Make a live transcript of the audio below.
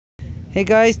Hey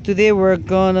guys, today we're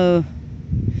gonna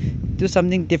do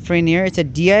something different here. It's a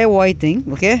DIY thing,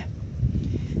 okay?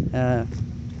 Uh,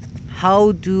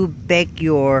 how to bake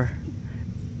your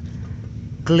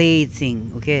clay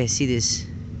thing, okay? See this?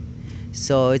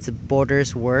 So it's a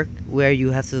potter's work where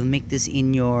you have to make this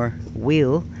in your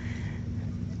wheel,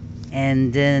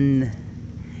 and then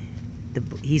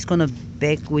he's gonna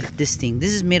bake with this thing.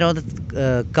 This is made out of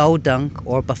cow dung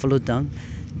or buffalo dung.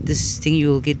 This thing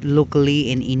you'll get locally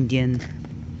in Indian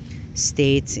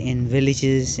states and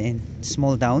villages and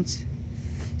small towns.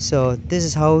 So this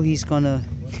is how he's gonna,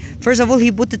 first of all,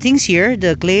 he put the things here,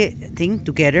 the clay thing,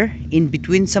 together in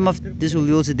between. Some of this will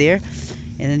be also there,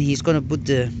 and then he's gonna put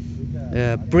the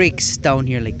bricks down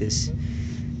here like this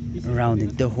around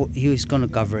it. He's gonna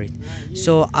cover it.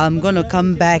 So I'm gonna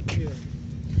come back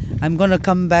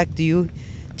to you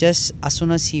just as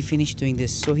soon as he finished doing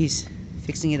this. So he's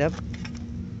fixing it up.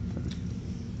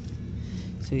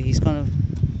 So he's gonna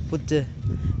put the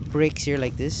bricks here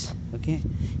like this, okay?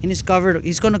 And he's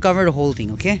gonna cover the whole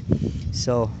thing, okay?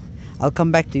 So I'll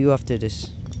come back to you after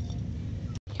this.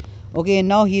 Okay,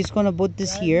 now he's gonna put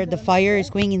this here. The fire is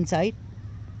going inside.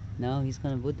 Now he's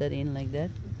gonna put that in like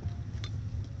that.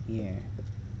 Here.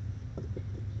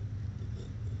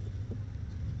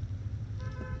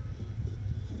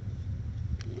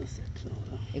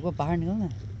 एक बार बाहर निकल ना.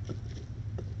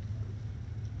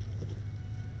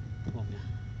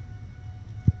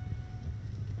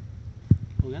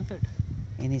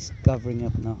 And it's covering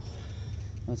up now.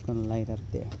 Now it's gonna light up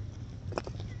there.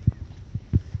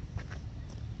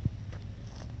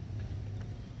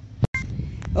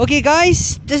 Okay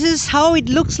guys, this is how it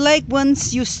looks like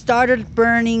once you started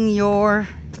burning your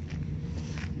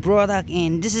product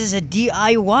in. This is a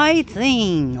DIY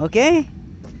thing, okay?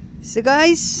 So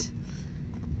guys,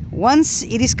 once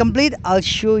it is complete, I'll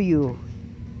show you.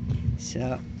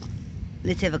 So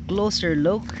let's have a closer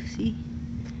look. See?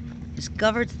 It's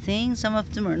covered things. Some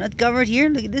of them are not covered here.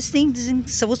 Look at this thing. This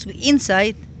thing's supposed to be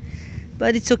inside,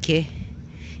 but it's okay.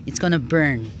 It's gonna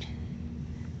burn.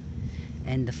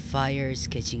 And the fire is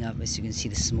catching up, as you can see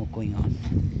the smoke going on.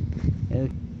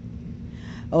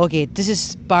 Okay, this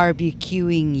is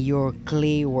barbecuing your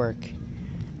clay work,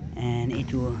 and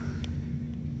it will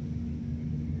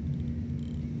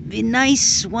be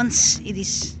nice once it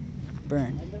is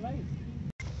burned.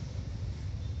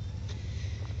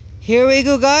 Here we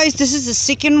go guys, this is the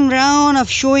second round of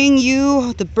showing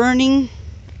you the burning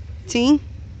thing.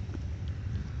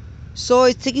 So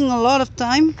it's taking a lot of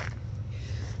time.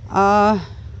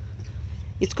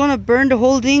 It's gonna burn the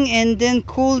whole thing and then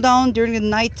cool down during the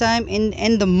night time, and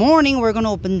in the morning we're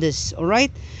gonna open this.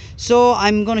 Alright, so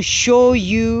I'm gonna show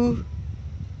you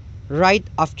right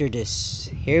after this.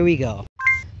 Here we go.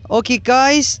 Okay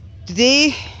guys,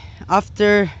 today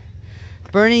after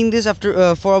burning this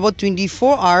for about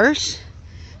 24 hours,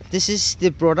 this is the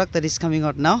product that is coming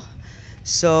out now.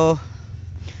 So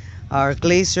our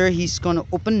glazer, he's gonna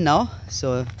open now,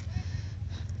 so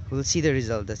we'll see the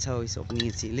result. That's how he's opening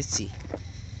it. Let's see.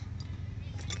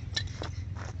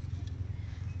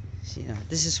 See,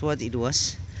 this is what it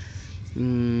was.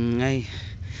 I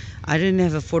didn't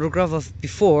have a photograph of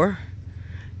before,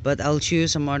 but I'll show you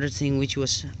some other thing which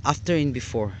was after and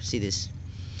before. See this.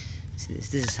 See this.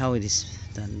 This is how it is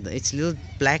done. It's a little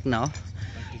black now,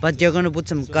 but you're gonna put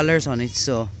some colors on it.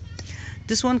 So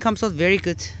this one comes out very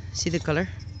good. See the color?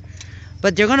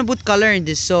 But you're gonna put color in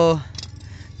this, so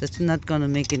that's not gonna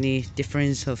make any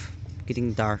difference of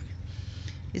getting dark.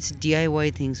 It's a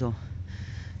DIY thing.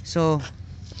 So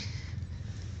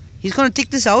he's gonna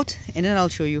take this out, and then I'll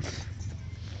show you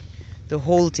the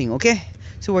whole thing. Okay,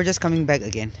 so we're just coming back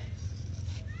again.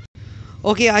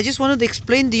 Okay, I just wanted to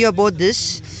explain to you about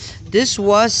this. This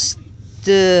was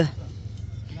the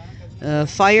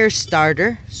fire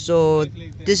starter. So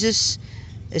this is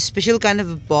a special kind of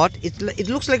a pot. It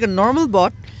looks like a normal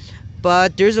pot,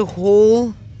 but there's a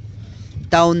hole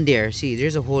down there. See,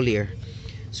 there's a hole here.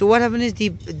 So what happened is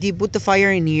they put the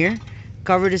fire in here,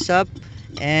 cover this up,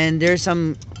 and there's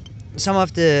some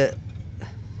of the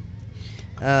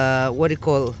what do you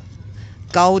call,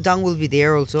 cow dung will be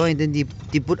there also, and then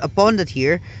they put upon that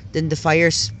here, then the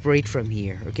fire sprayed from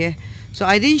here. Okay, so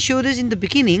I didn't show this in the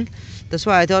beginning, that's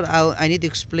why I thought I need to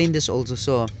explain this also.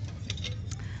 So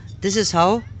this is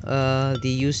how they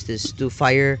use this to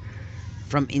fire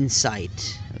from inside,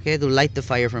 okay, to light the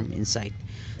fire from inside.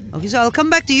 Okay, so I'll come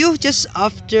back to you just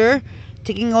after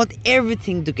taking out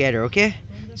everything together. Okay,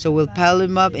 so we'll pile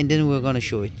them up and then we're gonna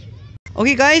show it.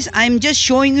 Okay guys, I'm just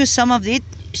showing you some of it.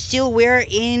 Still we're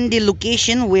in the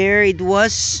location where it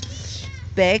was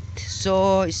baked,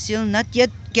 so still not yet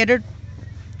gathered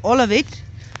all of it,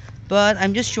 but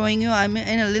I'm just showing you. I'm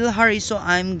in a little hurry, so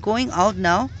I'm going out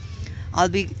now. I'll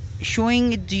be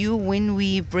showing it to you when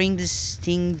we bring this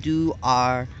thing to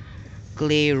our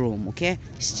clay room. Okay,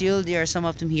 still there are some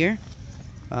of them here,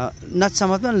 not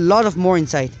some of them, a lot of more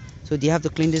inside, so you have to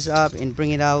clean this up and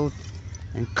bring it out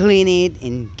and clean it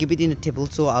and keep it in a table.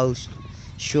 So I'll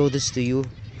show this to you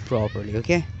properly.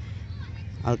 Okay,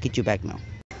 I'll get you back now.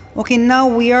 Okay, now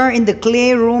we are in the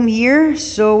clay room here.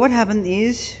 So what happened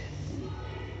is,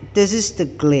 this is the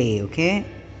clay. Okay,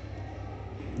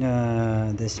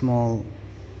 the small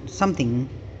something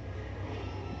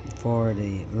for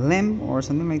the lamp or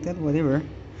something like that, whatever.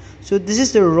 So this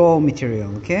is the raw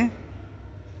material. Okay,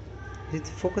 is it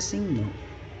focusing? No.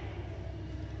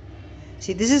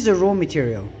 See, this is the raw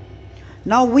material.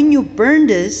 Now when you burn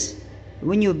this,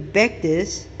 when you bake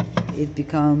this, it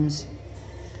becomes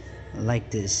like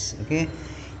this. Okay,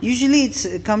 usually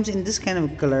it comes in this kind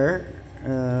of color,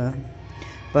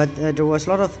 but there was a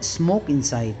lot of smoke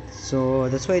inside, so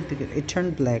that's why it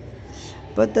turned black.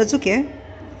 But that's okay.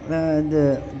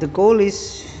 The goal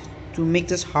is to make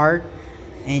this hard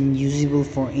and usable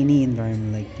for any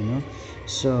environment, like, you know.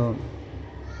 So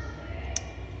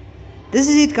this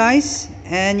is it, guys,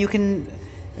 and you can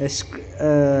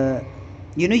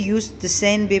you know, use the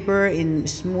sandpaper and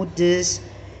smooth this,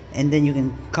 and then you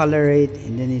can color it,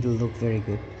 and then it will look very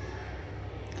good.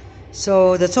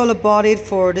 So that's all about it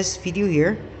for this video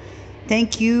here.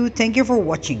 Thank you for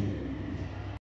watching.